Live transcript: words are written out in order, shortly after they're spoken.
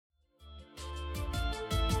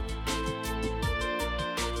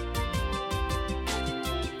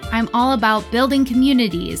I'm all about building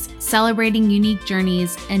communities, celebrating unique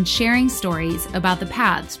journeys, and sharing stories about the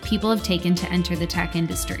paths people have taken to enter the tech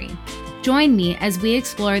industry. Join me as we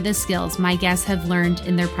explore the skills my guests have learned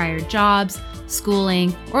in their prior jobs,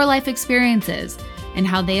 schooling, or life experiences, and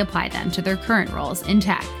how they apply them to their current roles in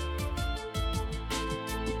tech.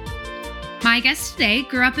 My guest today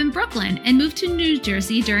grew up in Brooklyn and moved to New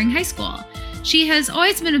Jersey during high school. She has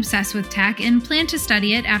always been obsessed with tech and planned to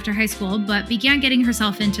study it after high school, but began getting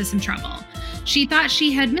herself into some trouble. She thought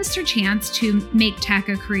she had missed her chance to make tech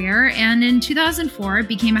a career, and in 2004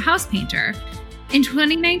 became a house painter. In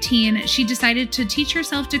 2019, she decided to teach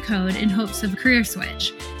herself to code in hopes of a career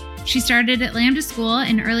switch. She started at Lambda School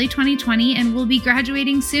in early 2020 and will be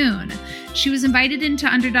graduating soon. She was invited into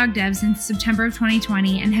UnderDog Devs in September of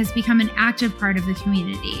 2020 and has become an active part of the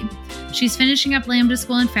community. She's finishing up Lambda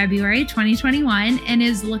School in February 2021 and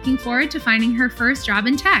is looking forward to finding her first job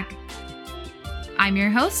in tech. I'm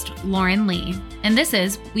your host, Lauren Lee, and this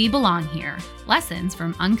is We Belong Here, Lessons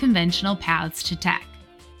from Unconventional Paths to Tech.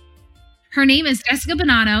 Her name is Jessica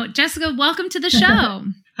Bonanno. Jessica, welcome to the show.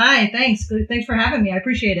 Hi, thanks. Thanks for having me. I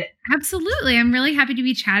appreciate it. Absolutely. I'm really happy to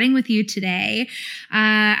be chatting with you today.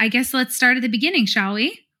 I guess let's start at the beginning, shall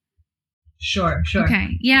we? Sure.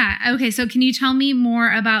 Okay. Yeah. Okay. So can you tell me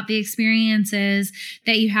more about the experiences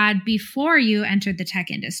that you had before you entered the tech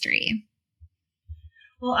industry?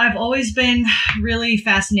 Well, I've always been really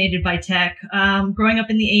fascinated by tech. Growing up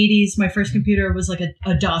in the 80s, my first computer was like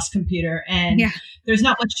a DOS computer. And there's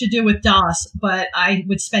not much to do with DOS, but I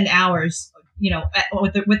would spend hours,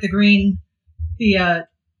 with the green,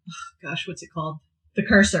 what's it called? The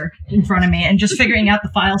cursor in front of me and just figuring out the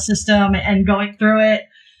file system and going through it.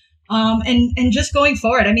 And just going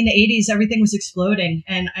forward. I mean, the 80s, everything was exploding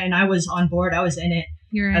and I was on board. I was in it.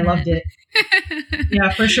 I loved it.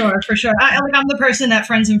 Yeah, for sure. I'm the person that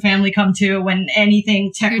friends and family come to when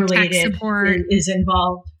anything tech related is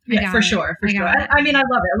involved. Yeah, for sure. I mean, I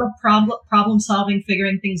love it. I love problem solving,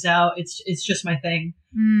 figuring things out. It's just my thing.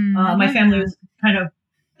 My family was kind of,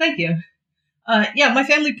 thank you. My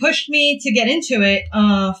family pushed me to get into it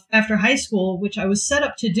after high school, which I was set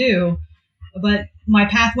up to do, but my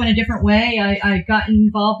path went a different way. I got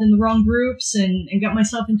involved in the wrong groups and got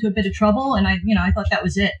myself into a bit of trouble, and I thought that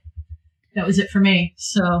was it. That was it for me.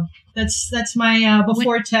 So that's my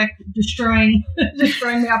before tech destroying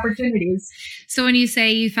the opportunities. So when you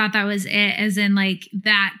say you thought that was it, as in like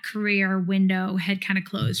that career window had kind of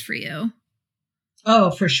closed for you?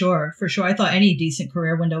 Oh, for sure. I thought any decent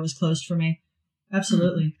career window was closed for me.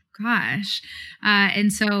 Absolutely. Oh, gosh.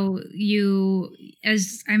 And so you,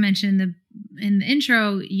 as I mentioned in the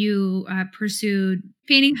intro, you pursued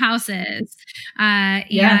painting houses and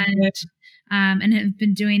have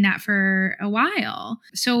been doing that for a while.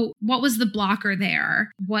 So what was the blocker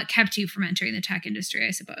there? What kept you from entering the tech industry,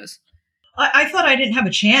 I suppose? I thought I didn't have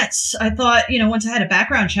a chance. I thought, once I had a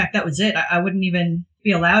background check, that was it. I wouldn't even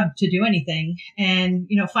be allowed to do anything. And,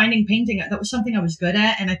 finding painting, that was something I was good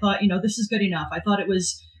at. And I thought, this is good enough. I thought it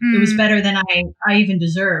was better than I even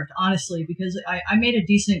deserved, honestly, because I made a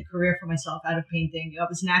decent career for myself out of painting. I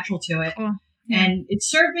was natural to it. Cool. Yeah. And it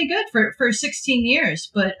served me good for 16 years.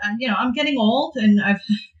 But, I'm getting old and I'm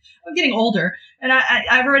getting older. And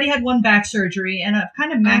I've already had one back surgery and I've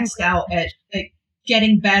kind of maxed out at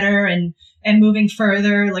getting better and moving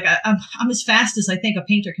further. Like I'm as fast as I think a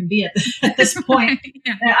painter can be at this point.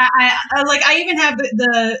 Yeah. I even have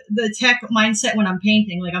the tech mindset when I'm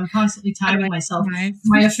painting. Like I'm constantly timing myself,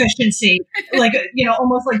 my efficiency,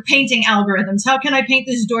 almost like painting algorithms. How can I paint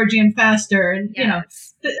this Georgian faster? And,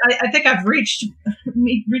 I think I've reached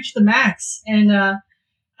the max. And,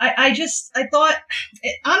 I thought,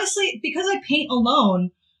 honestly, because I paint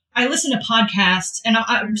alone, I listen to podcasts, and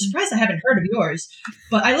I'm surprised I haven't heard of yours,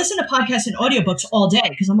 but I listen to podcasts and audiobooks all day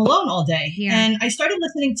because I'm alone all day. Yeah. And I started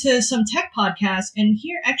listening to some tech podcasts, and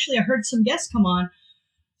here, actually, I heard some guests come on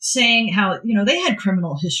saying how, they had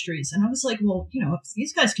criminal histories. And I was like, well, if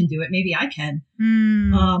these guys can do it, maybe I can.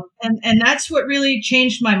 And that's what really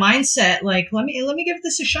changed my mindset. Like, let me give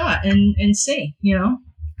this a shot and see,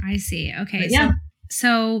 I see. Okay. Yeah.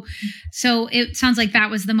 So it sounds like that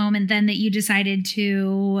was the moment then that you decided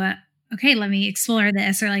to, okay, let me explore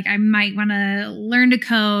this, or like I might want to learn to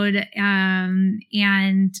code.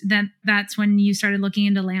 And that's when you started looking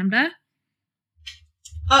into Lambda.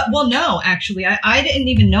 Well, no, actually, I didn't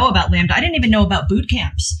even know about Lambda. I didn't even know about boot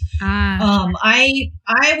camps. I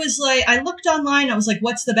was like, I looked online. I was like,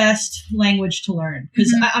 what's the best language to learn?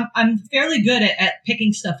 Because I'm fairly good at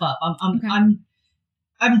picking stuff up.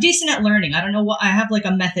 I'm decent at learning. I don't know what, I have like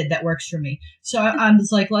a method that works for me. So I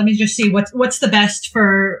was like, let me just see what's the best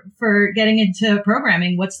for getting into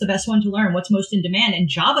programming. What's the best one to learn? What's most in demand? And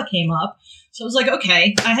Java came up. So I was like,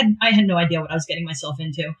 okay, I had no idea what I was getting myself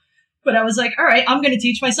into, but I was like, all right, I'm going to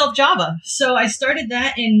teach myself Java. So I started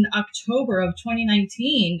that in October of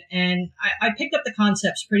 2019, and I picked up the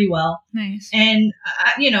concepts pretty well. Nice. And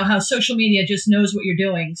you know how social media just knows what you're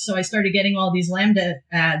doing. So I started getting all these Lambda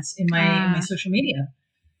ads in my social media.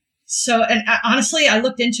 So, and honestly, I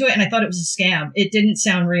looked into it and I thought it was a scam. It didn't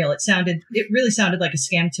sound real. It really sounded like a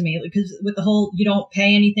scam to me, because with the whole, you don't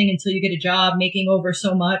pay anything until you get a job, making over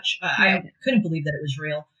so much. I couldn't believe that it was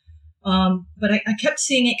real. But I kept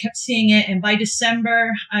seeing it. And by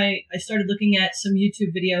December, I started looking at some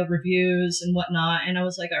YouTube video reviews and whatnot. And I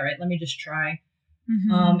was like, all right, let me just try.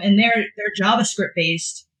 Mm-hmm. And they're JavaScript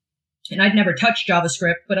based, and I'd never touched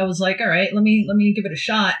JavaScript, but I was like, all right, let me give it a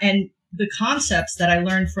shot. And the concepts that I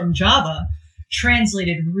learned from Java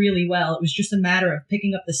translated really well. It was just a matter of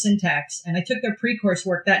picking up the syntax. And I took their pre-course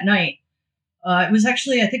work that night. It was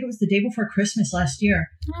actually, I think it was the day before Christmas last year.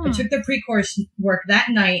 Oh. I took their pre-course work that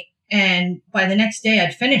night, and by the next day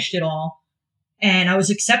I'd finished it all. And I was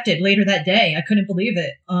accepted later that day. I couldn't believe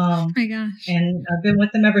it. Oh my gosh. And I've been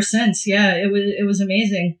with them ever since. Yeah, it was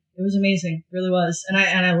amazing. It was amazing. It really was. And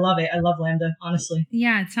I love it. I love Lambda, honestly.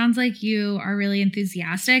 Yeah, it sounds like you are really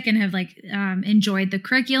enthusiastic and have like enjoyed the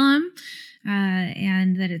curriculum,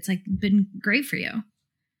 and that it's like been great for you.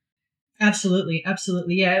 Absolutely.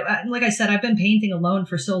 Absolutely. Yeah. Like I said, I've been painting alone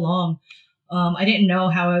for so long. I didn't know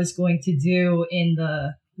how I was going to do in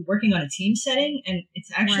the working on a team setting. And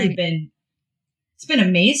it's actually it's been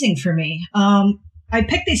amazing for me. I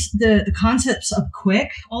picked the concepts up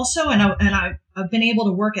quick also, and I've been able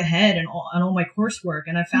to work ahead on all my coursework,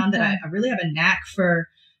 and I found that I really have a knack for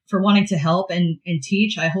wanting to help and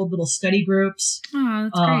teach. I hold little study groups. Oh,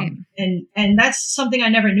 that's great. And that's something I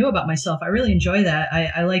never knew about myself. I really enjoy that.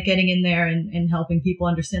 I like getting in there and helping people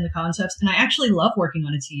understand the concepts. And I actually love working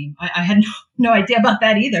on a team. I had no idea about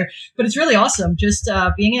that either, but it's really awesome. Just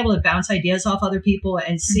being able to bounce ideas off other people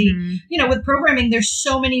and see, you know, with programming, there's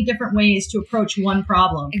so many different ways to approach one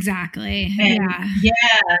problem. Exactly. And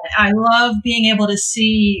I love being able to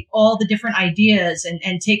see all the different ideas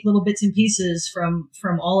and take little bits and pieces from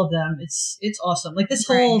all of them. It's awesome. Like this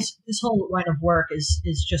whole line of work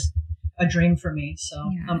is just a dream for me. So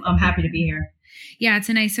I'm happy to be here. Yeah, it's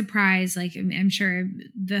a nice surprise. Like I'm sure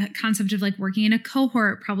the concept of like working in a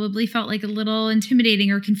cohort probably felt like a little intimidating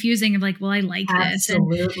or confusing of like, well, I like this.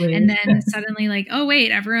 And then suddenly like, oh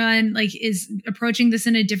wait, everyone like is approaching this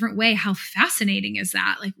in a different way. How fascinating is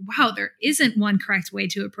that? Like, wow, there isn't one correct way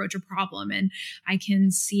to approach a problem. And I can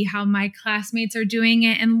see how my classmates are doing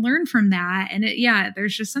it and learn from that. And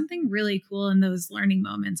there's just something really cool in those learning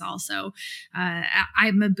moments also.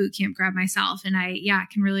 I'm a boot camp grad myself, and I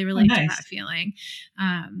can really relate to that feeling.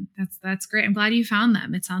 That's great. I'm glad you found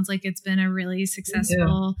them. It sounds like it's been a really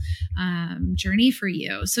successful journey for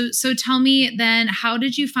you. So tell me then, how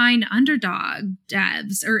did you find UnderDog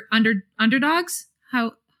devs or UnderDogs?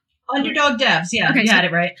 How UnderDog devs? Yeah, okay, you had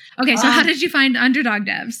it right. Okay, so how did you find UnderDog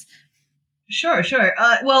devs? Sure.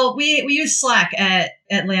 Well, we use Slack at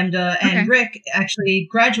Lambda, and Rick actually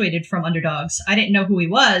graduated from UnderDogs. I didn't know who he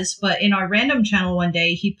was, but in our random channel one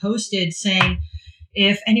day, he posted saying,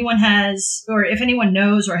 if anyone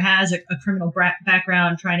knows or has a criminal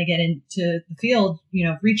background trying to get into the field, you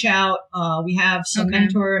know, reach out. We have some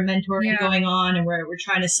mentoring going on, and we're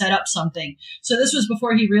trying to set up something. So this was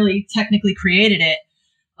before he really technically created it.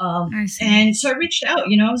 And so I reached out,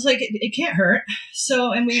 you know, I was like, it can't hurt.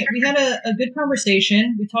 So, and we had a good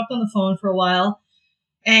conversation. We talked on the phone for a while,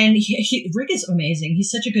 and Rick is amazing. He's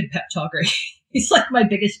such a good pep talker. He's like my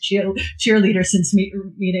biggest cheerleader since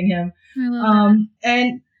meeting him. I love that.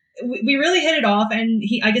 And we really hit it off. And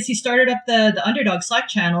I guess he started up the UnderDog Slack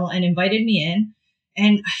channel and invited me in.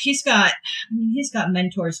 And he's got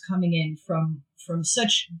mentors coming in from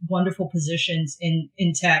such wonderful positions in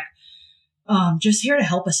tech. Just here to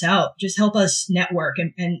help us out, just help us network.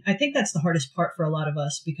 And I think that's the hardest part for a lot of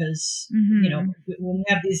us, because, you know, when we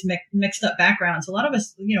have these mixed up backgrounds, a lot of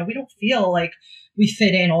us, you know, we don't feel like we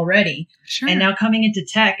fit in already. Sure. And now coming into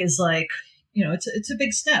tech is like, you know, it's a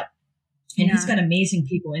big step. And he's got amazing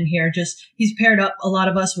people in here. He's paired up a lot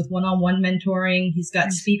of us with one-on-one mentoring. He's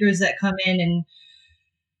got speakers that come in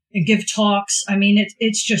and give talks. I mean,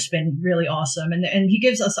 it's just been really awesome. And he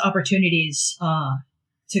gives us opportunities,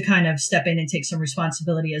 to kind of step in and take some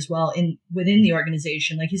responsibility as well within the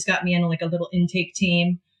organization. Like he's got me in like a little intake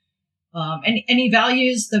team. And he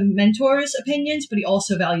values the mentors' opinions, but he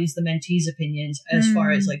also values the mentees' opinions as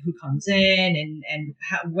far as like who comes in and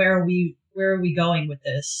where we where are we going with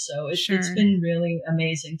this? So it's been really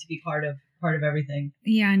amazing to be part of everything.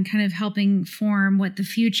 Yeah. And kind of helping form what the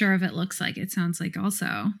future of it looks like. It sounds like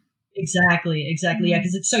also. Exactly. Mm-hmm. Yeah.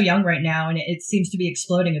 Cause it's so young right now and it seems to be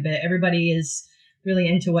exploding a bit. Everybody is really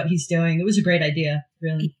into what he's doing. It was a great idea,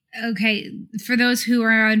 really. Okay. For those who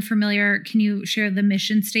are unfamiliar, can you share the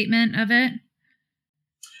mission statement of it?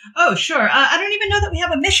 Oh, sure. I don't even know that we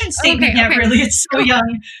have a mission statement yet, really. It's so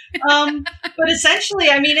young. But essentially,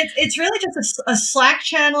 I mean, it's really just a Slack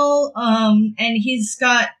channel. And he's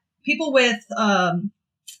got people with, I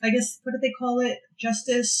guess, what do they call it?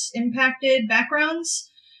 Justice impacted backgrounds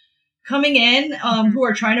coming in, who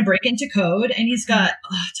are trying to break into code. And he's got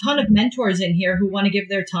a ton of mentors in here who want to give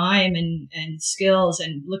their time and skills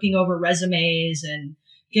and looking over resumes and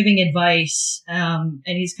giving advice. And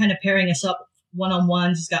he's kind of pairing us up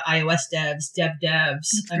one-on-ones. He's got iOS devs, devs.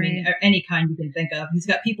 I mean, any kind you can think of. He's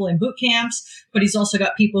got people in boot camps, but he's also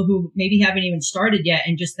got people who maybe haven't even started yet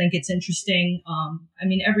and just think it's interesting. I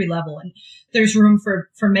mean, every level. And there's room for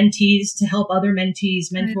mentees to help other mentees,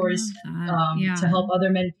 mentors to help other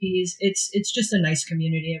mentees. It's just a nice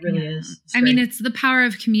community. It really is. I mean, it's the power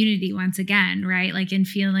of community once again, right? Like in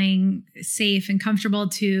feeling safe and comfortable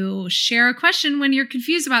to share a question when you're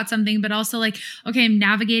confused about something, but also like, okay, I'm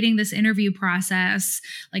navigating this interview process.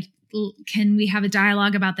 Like, can we have a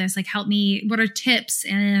dialogue about this? Like, help me. What are tips?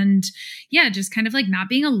 And just kind of like not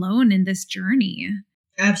being alone in this journey.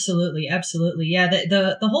 Absolutely. Yeah.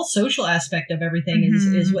 The whole social aspect of everything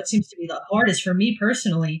is what seems to be the hardest for me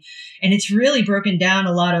personally. And it's really broken down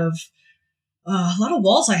a lot of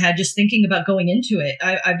walls I had just thinking about going into it.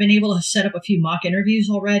 I've been able to set up a few mock interviews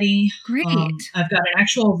already. Great. I've got an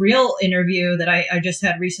actual real interview that I just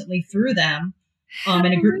had recently through them in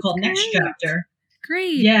a group called Next Chapter.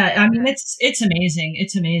 Great. Yeah. I mean, it's amazing.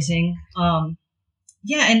 It's amazing.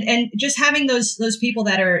 And just having those people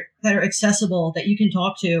that are accessible that you can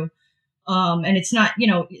talk to. And it's not,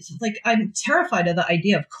 it's like, I'm terrified of the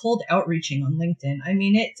idea of cold outreaching on LinkedIn. I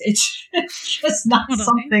mean, it's just not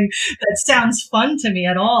something that sounds fun to me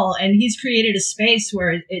at all. And he's created a space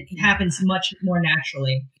where it happens much more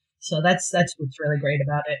naturally. So that's what's really great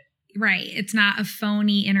about it. Right. It's not a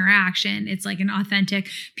phony interaction. It's like an authentic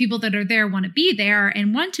people that are there want to be there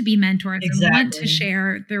and want to be mentors and want to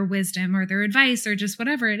share their wisdom or their advice or just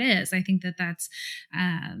whatever it is. I think that's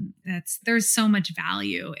there's so much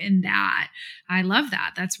value in that. I love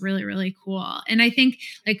that. That's really, really cool. And I think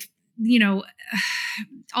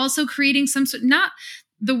also creating some sort, not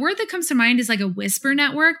the word that comes to mind is like a whisper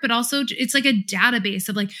network, but also it's like a database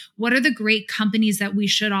of like, what are the great companies that we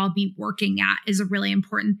should all be working at is a really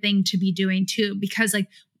important thing to be doing too. Because like,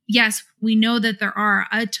 yes, we know that there are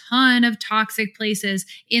a ton of toxic places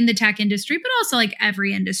in the tech industry, but also like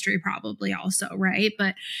every industry probably also, right?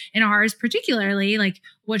 But in ours particularly, like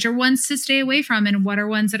which are ones to stay away from and what are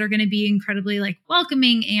ones that are going to be incredibly like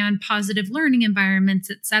welcoming and positive learning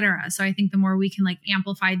environments, et cetera. So I think the more we can like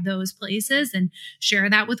amplify those places and share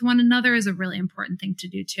that with one another is a really important thing to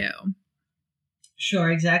do too.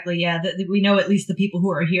 Sure, exactly. Yeah, we know at least the people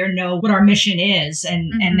who are here know what our mission is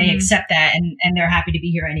and they accept that and they're happy to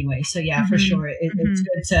be here anyway. So yeah, for sure. It's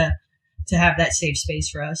good to have that safe space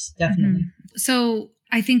for us. Definitely. So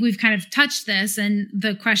I think we've kind of touched this and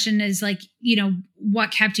the question is like,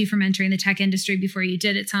 what kept you from entering the tech industry before you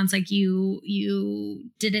did? It sounds like you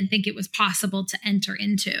didn't think it was possible to enter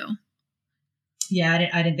into. Yeah,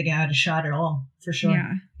 I didn't think I had a shot at all, for sure.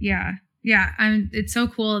 Yeah. It's so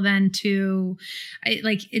cool then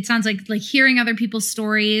it sounds like hearing other people's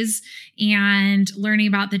stories and learning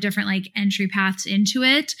about the different like entry paths into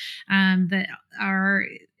it, that are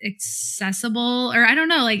accessible or I don't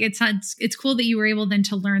know, like it's cool that you were able then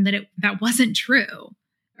to learn that that wasn't true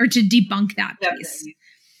or to debunk that piece.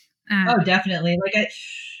 Definitely. Like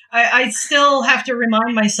I still have to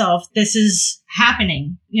remind myself this is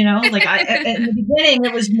happening, like in the beginning,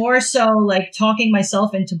 it was more so like talking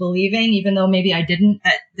myself into believing, even though maybe I didn't,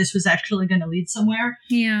 that this was actually going to lead somewhere.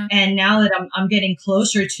 Yeah. And now that I'm getting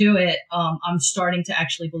closer to it, I'm starting to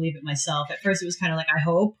actually believe it myself. At first it was kind of like, I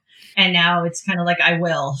hope. And now it's kind of like, I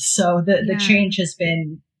will. So the change has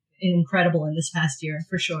been incredible in this past year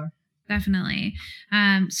for sure. Definitely.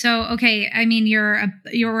 Okay. I mean,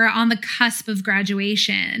 you're on the cusp of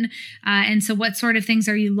graduation. And so what sort of things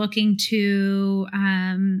are you looking to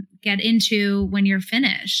get into when you're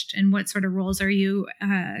finished? And what sort of roles are you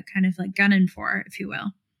kind of like gunning for, if you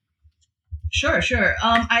will? Sure.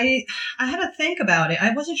 I had to think about it.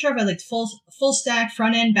 I wasn't sure if I liked full stack,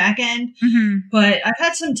 front end, back end, but I've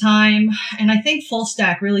had some time and I think full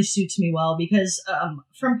stack really suits me well because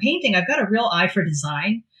from painting, I've got a real eye for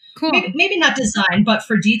design. Cool. Maybe not design, but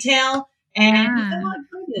for detail and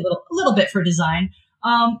maybe a little bit for design.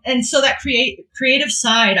 And so that creative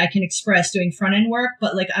side I can express doing front end work,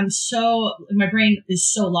 but like my brain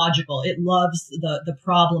is so logical. It loves the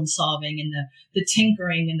problem solving and the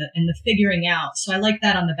tinkering and the figuring out. So I like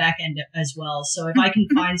that on the back end as well. So if I can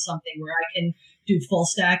find something where I can do full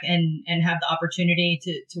stack and have the opportunity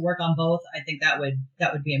to work on both, I think that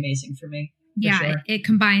would be amazing for me. Yeah, sure. it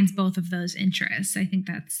combines both of those interests. I think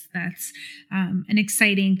that's an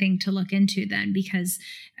exciting thing to look into then, because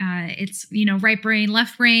it's, right brain,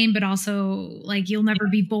 left brain, but also like you'll never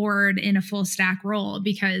be bored in a full stack role,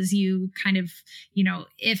 because you kind of,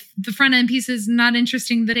 if the front end piece is not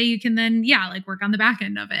interesting the day, you can then, like work on the back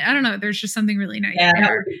end of it. I don't know. There's just something really nice. Yeah, there.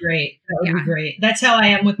 that would be great. That would be great. That's how I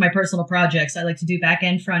am with my personal projects. I like to do back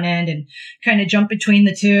end, front end, and kind of jump between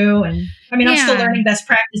the two. And I mean, I'm still learning best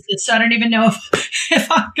practices, so I don't even know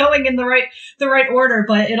if I'm going in the right order,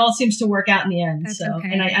 but it all seems to work out in the end. That's so, okay.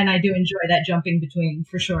 and I do enjoy that jumping between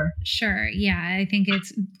for sure. Sure. Yeah. I think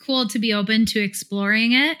it's cool to be open to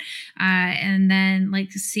exploring it, and then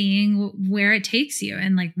like seeing where it takes you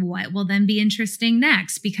and like what will then be interesting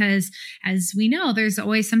next, because as we know, there's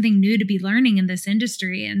always something new to be learning in this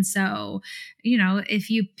industry. And so, if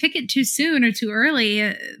you pick it too soon or too early,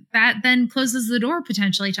 that then closes the door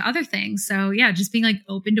potentially to other things. So yeah, just being like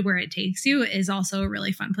open to where it takes you is also a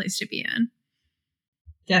really fun place to be in.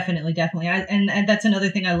 Definitely. And that's another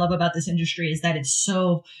thing I love about this industry, is that it's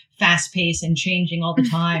so fast paced and changing all the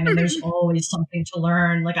time. And there's always something to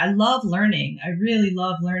learn. Like I love learning. I really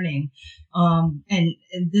love learning. And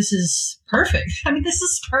this is perfect. I mean, this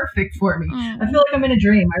is perfect for me. I feel like I'm in a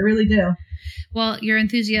dream. I really do. Well, your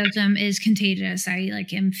enthusiasm is contagious. I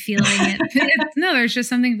am feeling it. No, there's just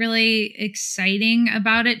something really exciting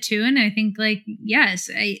about it too. And I think yes,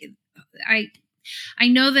 I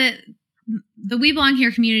know that the We Belong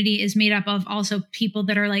Here community is made up of also people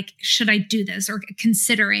that are like, should I do this, or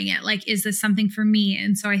considering it? Like, is this something for me?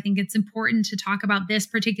 And so I think it's important to talk about this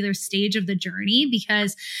particular stage of the journey,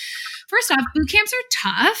 because first off, boot camps are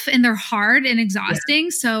tough and they're hard and exhausting.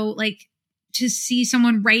 Yeah. So to see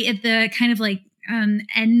someone right at the kind of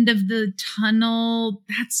end of the tunnel,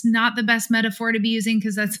 that's not the best metaphor to be using,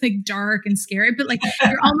 because that's dark and scary, but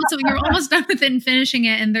you're almost done with it and finishing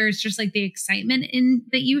it, and there's just the excitement in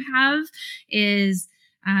that you have is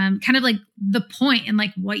kind of the point and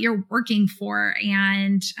what you're working for.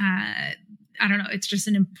 And I don't know, it's just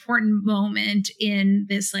an important moment in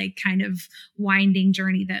this kind of winding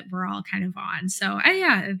journey that we're all kind of on. So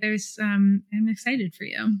there's I'm excited for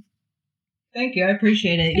you. Thank you. I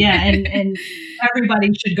appreciate it. Yeah. And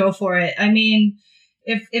everybody should go for it. I mean,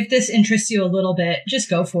 if this interests you a little bit, just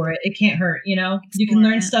go for it. It can't hurt, you can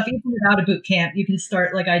learn stuff even without a boot camp. You can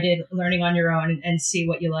start like I did, learning on your own and see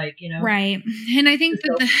what you like, Right. And I think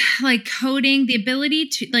that the coding, the ability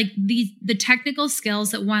to the technical skills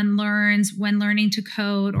that one learns when learning to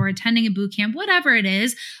code or attending a boot camp, whatever it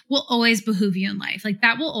is, will always behoove you in life.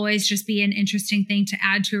 That will always just be an interesting thing to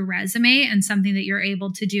add to a resume, and something that you're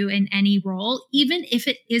able to do in any role, even if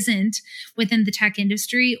it isn't within the tech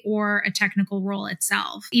industry or a technical role itself.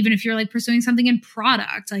 Even if you're pursuing something in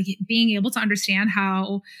product, being able to understand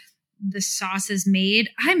how the sauce is made.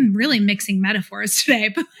 I'm really mixing metaphors today,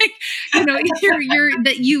 but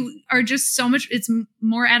that you are just so much, it's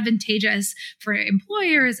more advantageous for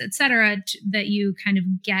employers, et cetera, that you kind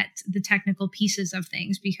of get the technical pieces of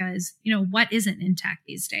things, because, what isn't in tech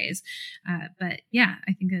these days? But yeah,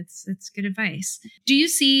 I think it's good advice. Do you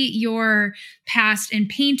see your past in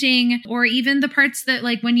painting, or even the parts that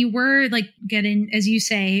when you were getting, as you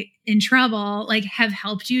say, in trouble, have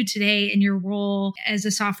helped you today in your role as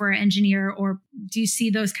a software engineer, or do you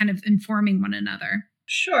see those kind of informing one another?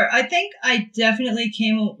 Sure. I think I definitely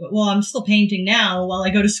I'm still painting now while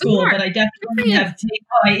I go to school, but I definitely have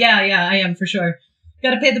I am for sure.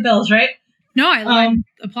 Got to pay the bills, right? No, I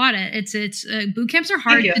applaud it. It's boot camps are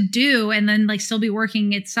hard to do, and then still be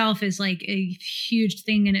working itself is a huge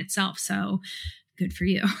thing in itself. So good for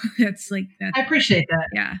you. That's that. I appreciate that.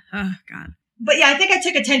 Yeah. Oh God. But yeah, I think I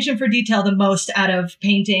took attention for detail the most out of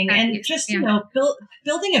painting, and just,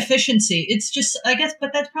 building efficiency. It's just, I guess,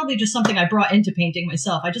 but that's probably just something I brought into painting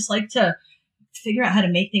myself. I just like to figure out how to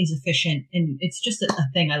make things efficient. And it's just a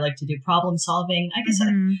thing I like to do, problem solving. I guess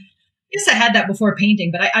I had that before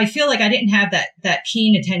painting, but I feel like I didn't have that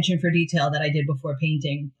keen attention for detail that I did before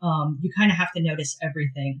painting. You kind of have to notice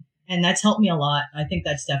everything, and that's helped me a lot. I think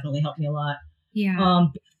that's definitely helped me a lot. Yeah.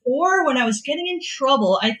 Or when I was getting in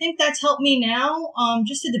trouble, I think that's helped me now,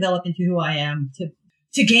 just to develop into who I am,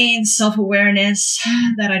 to gain self-awareness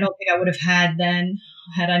that I don't think I would have had then,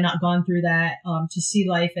 had I not gone through that, to see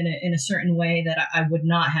life in a certain way that I would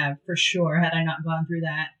not have for sure had I not gone through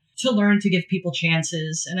that, to learn to give people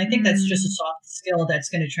chances. And I think that's just a soft skill that's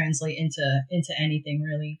going to translate into anything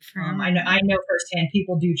really. I know firsthand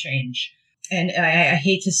people do change. And I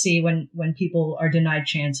hate to see when people are denied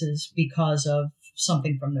chances because of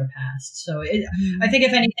something from their past. So I think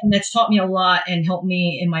if anything, that's taught me a lot and helped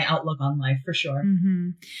me in my outlook on life for sure.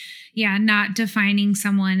 Yeah. Not defining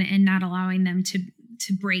someone and not allowing them to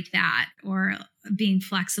break that, or being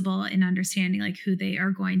flexible in understanding like who they are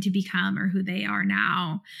going to become or who they are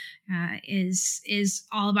now, is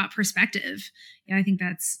all about perspective. Yeah, I think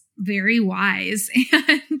that's very wise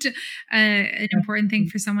and an important thing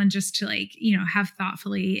for someone just to like, have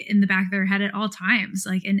thoughtfully in the back of their head at all times,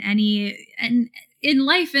 like in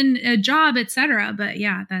life and a job, etc. But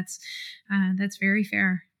yeah, that's very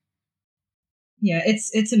fair. Yeah,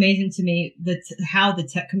 it's amazing to me how the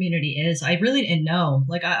tech community is. I really didn't know.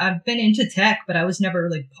 Like I've been into tech, but I was never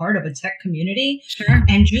really part of a tech community. Sure.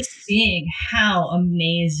 And just seeing how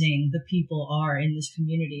amazing the people are in this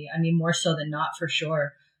community. I mean, more so than not, for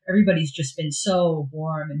sure. Everybody's just been so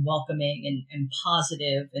warm and welcoming and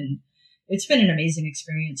positive, and it's been an amazing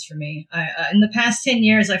experience for me. In the past 10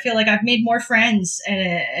 years, I feel like I've made more friends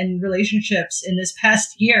and relationships in this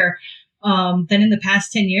past year than in the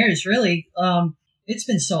past 10 years, really. It's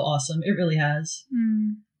been so awesome. It really has.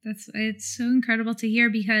 It's so incredible to hear,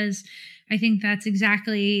 because I think that's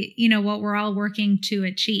exactly, what we're all working to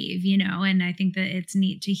achieve, and I think that it's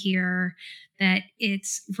neat to hear that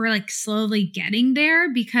we're like slowly getting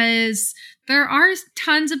there, because there are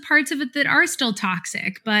tons of parts of it that are still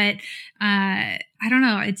toxic, but I don't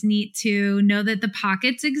know. It's neat to know that the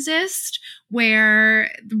pockets exist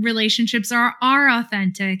where the relationships are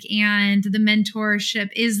authentic and the mentorship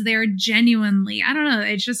is there genuinely. I don't know.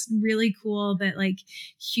 It's just really cool that like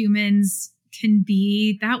humans can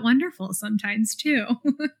be that wonderful sometimes too.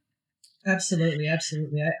 Absolutely.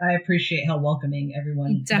 Absolutely. I appreciate how welcoming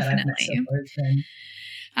everyone Definitely. that I've met so far has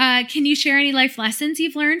been. Can you share any life lessons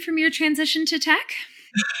you've learned from your transition to tech?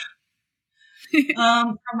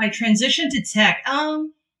 From my transition to tech,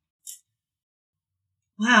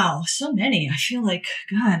 wow, so many. I feel like,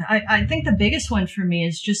 God, I think the biggest one for me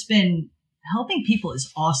has just been helping people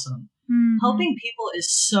is awesome. Helping people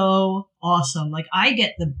is so awesome. Like I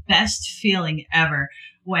get the best feeling ever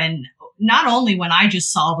not only when I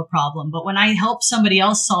just solve a problem, but when I help somebody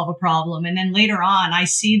else solve a problem. And then later on, I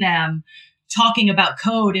see them talking about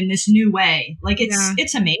code in this new way. Like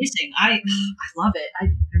it's amazing. I love it. I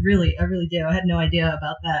really do. I had no idea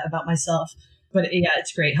about that about myself, but yeah,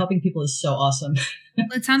 it's great. Helping people is so awesome. Well,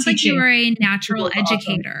 it sounds like you are a natural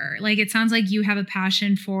educator. Awesome. Like it sounds like you have a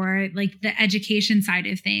passion for like the education side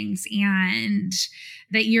of things, and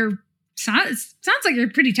that sounds like you're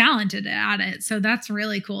pretty talented at it. So that's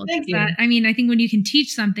really cool. Thank you. I think when you can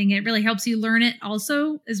teach something, it really helps you learn it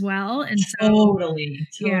also as well. And Totally.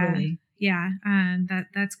 Yeah.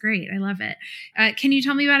 That's great. I love it. Can you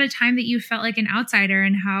tell me about a time that you felt like an outsider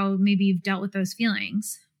and how maybe you've dealt with those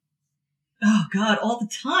feelings? Oh God, all the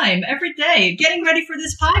time, every day, getting ready for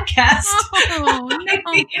this podcast. Oh, no.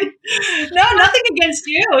 No, nothing against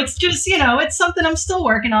you. It's just, it's something I'm still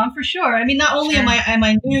working on for sure. I mean, not only am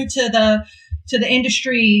I new to the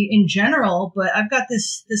industry in general, but I've got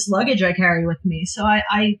this luggage I carry with me. So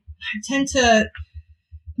I tend to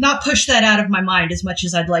not push that out of my mind as much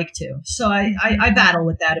as I'd like to. So I battle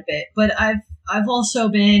with that a bit, but I've also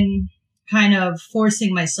been kind of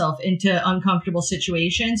forcing myself into uncomfortable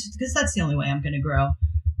situations, because that's the only way I'm going to grow.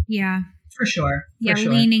 Yeah. For sure.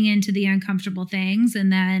 Leaning into the uncomfortable things, and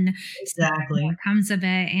then exactly what comes of it,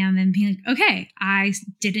 and then being like, okay, I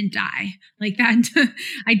didn't die like that.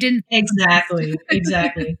 I didn't. Exactly.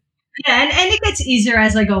 Yeah. And it gets easier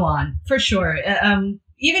as I go on, for sure.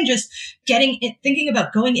 Even just thinking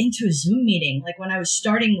about going into a Zoom meeting, like when I was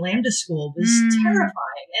starting Lambda School, was terrifying.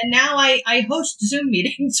 And now I host Zoom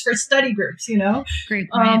meetings for study groups,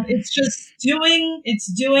 Great point. It's just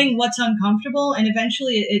doing what's uncomfortable, and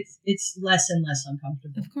eventually it's less and less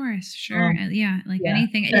uncomfortable. Of course. Sure.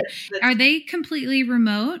 Anything. Are they completely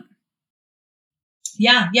remote?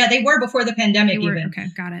 Yeah. They were before the pandemic even. Okay.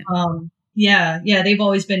 Got it. Yeah. They've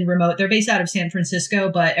always been remote. They're based out of San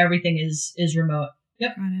Francisco, but everything is remote.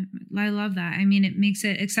 Yep. Got it. I love that. I mean, it makes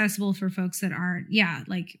it accessible for folks that aren't,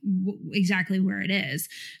 exactly where it is.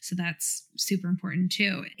 So that's super important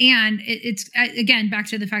too. And it's again, back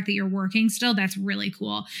to the fact that you're working still, that's really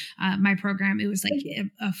cool. My program, it was like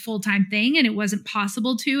a full-time thing, and it wasn't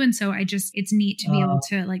possible to. And so it's neat to be able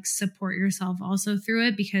to like support yourself also through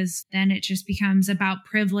it, because then it just becomes about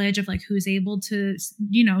privilege of like who's able to,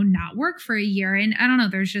 not work for a year. And I don't know,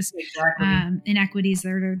 there's just inequities that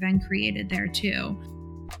are then created there too.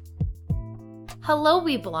 Hello,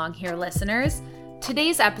 We Belong Here listeners.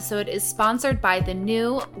 Today's episode is sponsored by the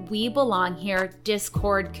new We Belong Here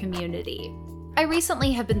Discord community. I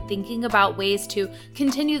recently have been thinking about ways to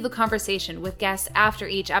continue the conversation with guests after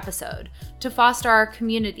each episode, to foster our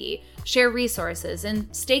community, share resources,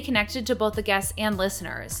 and stay connected to both the guests and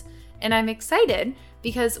listeners. And I'm excited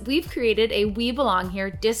because we've created a We Belong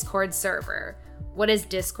Here Discord server. What is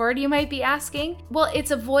Discord, you might be asking? Well,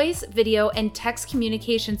 it's a voice, video, and text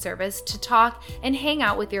communication service to talk and hang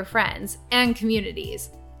out with your friends and communities.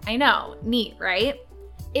 I know, neat, right?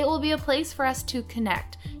 It will be a place for us to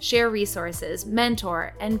connect, share resources,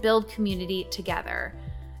 mentor, and build community together.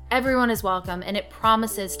 Everyone is welcome, and it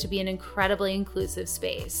promises to be an incredibly inclusive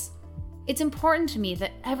space. It's important to me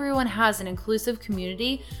that everyone has an inclusive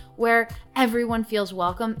community where everyone feels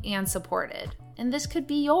welcome and supported. And this could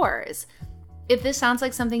be yours. If this sounds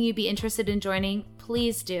like something you'd be interested in joining,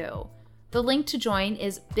 please do. The link to join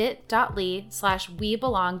is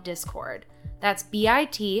bit.ly/WeBelongDiscord. That's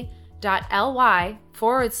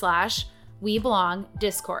bit.ly/WeBelongDiscord,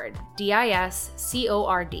 DISCORD.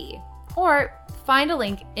 Or find a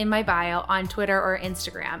link in my bio on Twitter or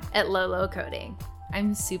Instagram at Lolo Coding.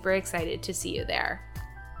 I'm super excited to see you there.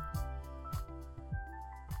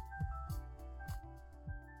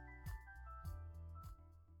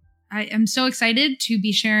 I am so excited to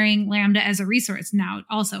be sharing Lambda as a resource now,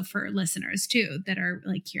 also for listeners too, that are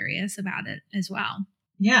like curious about it as well.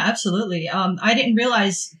 Yeah, absolutely. I didn't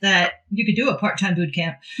realize that you could do a part-time boot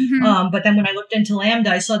camp. But then when I looked into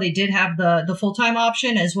Lambda, I saw they did have the full-time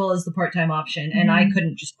option as well as the part-time option. And I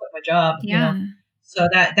couldn't just quit my job, you know? So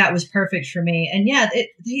that was perfect for me. And yeah,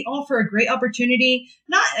 they offer a great opportunity.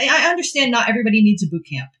 I understand not everybody needs a boot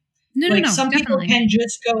camp. No, some definitely. people can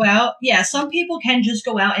just go out. Yeah, some people can just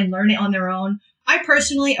go out and learn it on their own. I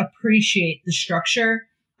personally appreciate the structure.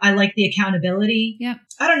 I like the accountability. Yeah.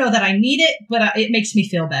 I don't know that I need it, but it makes me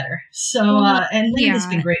feel better. So, and Lambda's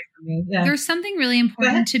been great for me. Yeah. There's something really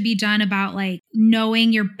important to be done about like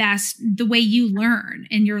knowing your best, the way you learn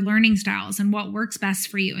and your learning styles and what works best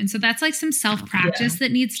for you. And so that's like some self-practice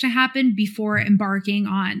that needs to happen before embarking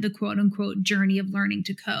on the quote unquote journey of learning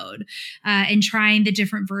to code and trying the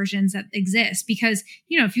different versions that exist. Because,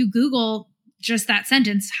 you know, if you Google just that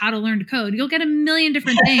sentence, how to learn to code, you'll get a million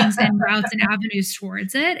different things and routes and avenues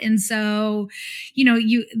towards it. And so, you know,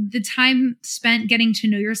 the time spent getting to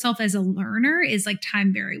know yourself as a learner is like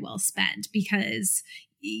time very well spent, because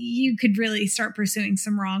you could really start pursuing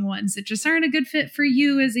some wrong ones that just aren't a good fit for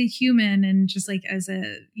you as a human and just like as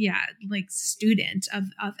a, student of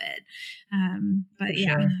it. But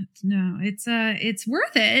no, it's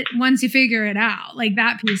worth it once you figure it out. Like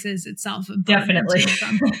that piece is itself a definitely.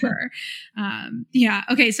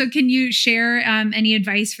 Okay. So can you share any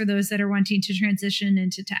advice for those that are wanting to transition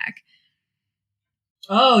into tech?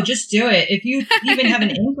 Oh, just do it. If you even have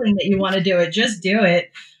an inkling that you want to do it, just do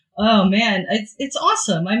it. Oh man, it's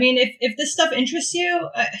awesome. I mean, if this stuff interests you,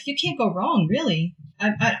 you can't go wrong, really.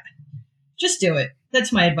 Just do it.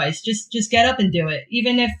 That's my advice. Just get up and do it.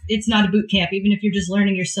 Even if it's not a boot camp, even if you're just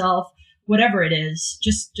learning yourself, whatever it is,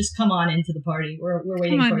 just come on into the party. We're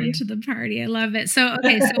waiting for you. Come on into the party. I love it. So,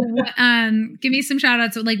 okay. So, give me some shout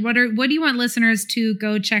outs. Like, what do you want listeners to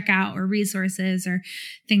go check out, or resources or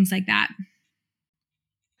things like that?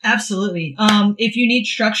 Absolutely. If you need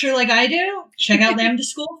structure like I do, check out Lambda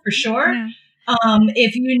School for sure. Yeah.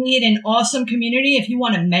 If you need an awesome community, if you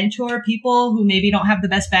want to mentor people who maybe don't have the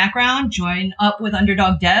best background, join up with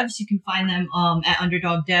UnderDog Devs. You can find them at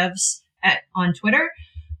UnderDog Devs on Twitter.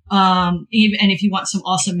 And if you want some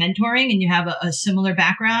awesome mentoring and you have a similar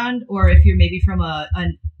background, or if you're maybe from a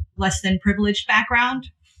less than privileged background,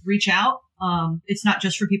 reach out. It's not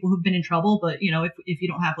just for people who've been in trouble, but you know, if you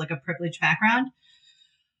don't have like a privileged background.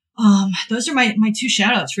 Those are my two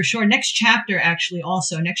shout outs for sure. Next Chapter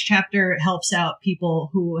helps out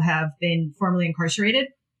people who have been formerly incarcerated.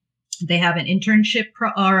 They have an internship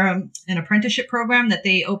or an apprenticeship program that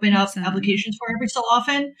they open up applications for every so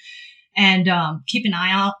often, and keep an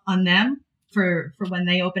eye out on them for when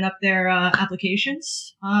they open up their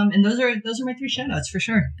applications. And those are my three shout outs for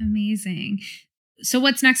sure. Amazing. So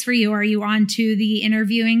what's next for you? Are you on to the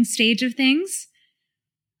interviewing stage of things?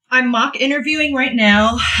 I'm mock interviewing right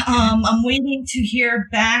now. I'm waiting to hear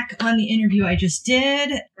back on the interview I just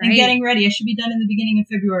did and getting ready. I should be done in the beginning of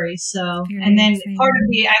February. So, and then exciting. part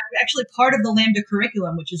of the Lambda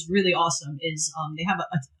curriculum, which is really awesome, is they have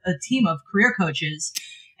a team of career coaches,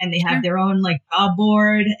 and they have their own like job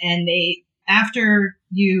board, and after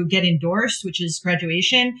you get endorsed, which is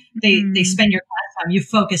graduation, they spend your class time. You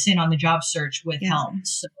focus in on the job search with help.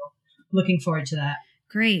 So, looking forward to that.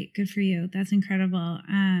 Great. Good for you. That's incredible.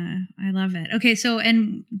 I love it. Okay. So,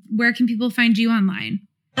 and where can people find you online?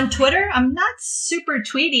 On Twitter, I'm not super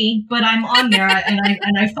tweety, but I'm on there, and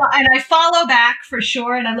I follow back for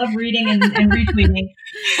sure, and I love reading and retweeting.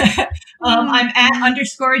 I'm at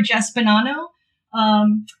 _ Jess Bonanno.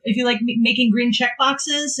 If you like making green check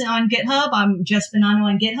boxes on GitHub, I'm Jess Bonanno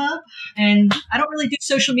on GitHub, and I don't really do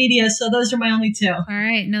social media, so those are my only two. All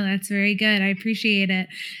right. No, that's very good. I appreciate it.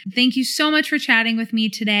 Thank you so much for chatting with me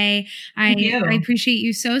today. I appreciate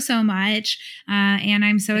you so much. And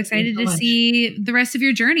I'm so excited to see the rest of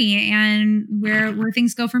your journey and where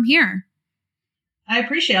things go from here. I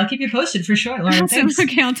appreciate it. I'll keep you posted for sure, Lauren. Awesome. Thanks.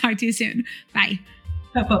 Okay. I'll talk to you soon. Bye.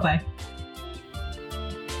 Bye-bye.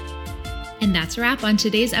 And that's a wrap on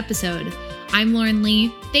today's episode. I'm Lauren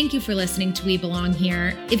Lee. Thank you for listening to We Belong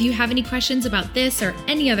Here. If you have any questions about this or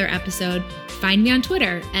any other episode, find me on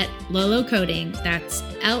Twitter at LoloCoding. That's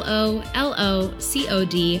LOLOCODING.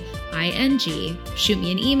 Shoot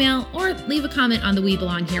me an email or leave a comment on the We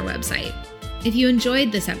Belong Here website. If you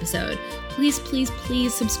enjoyed this episode, please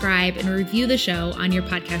subscribe and review the show on your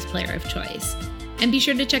podcast player of choice. And be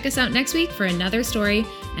sure to check us out next week for another story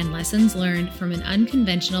and lessons learned from an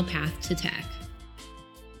unconventional path to tech.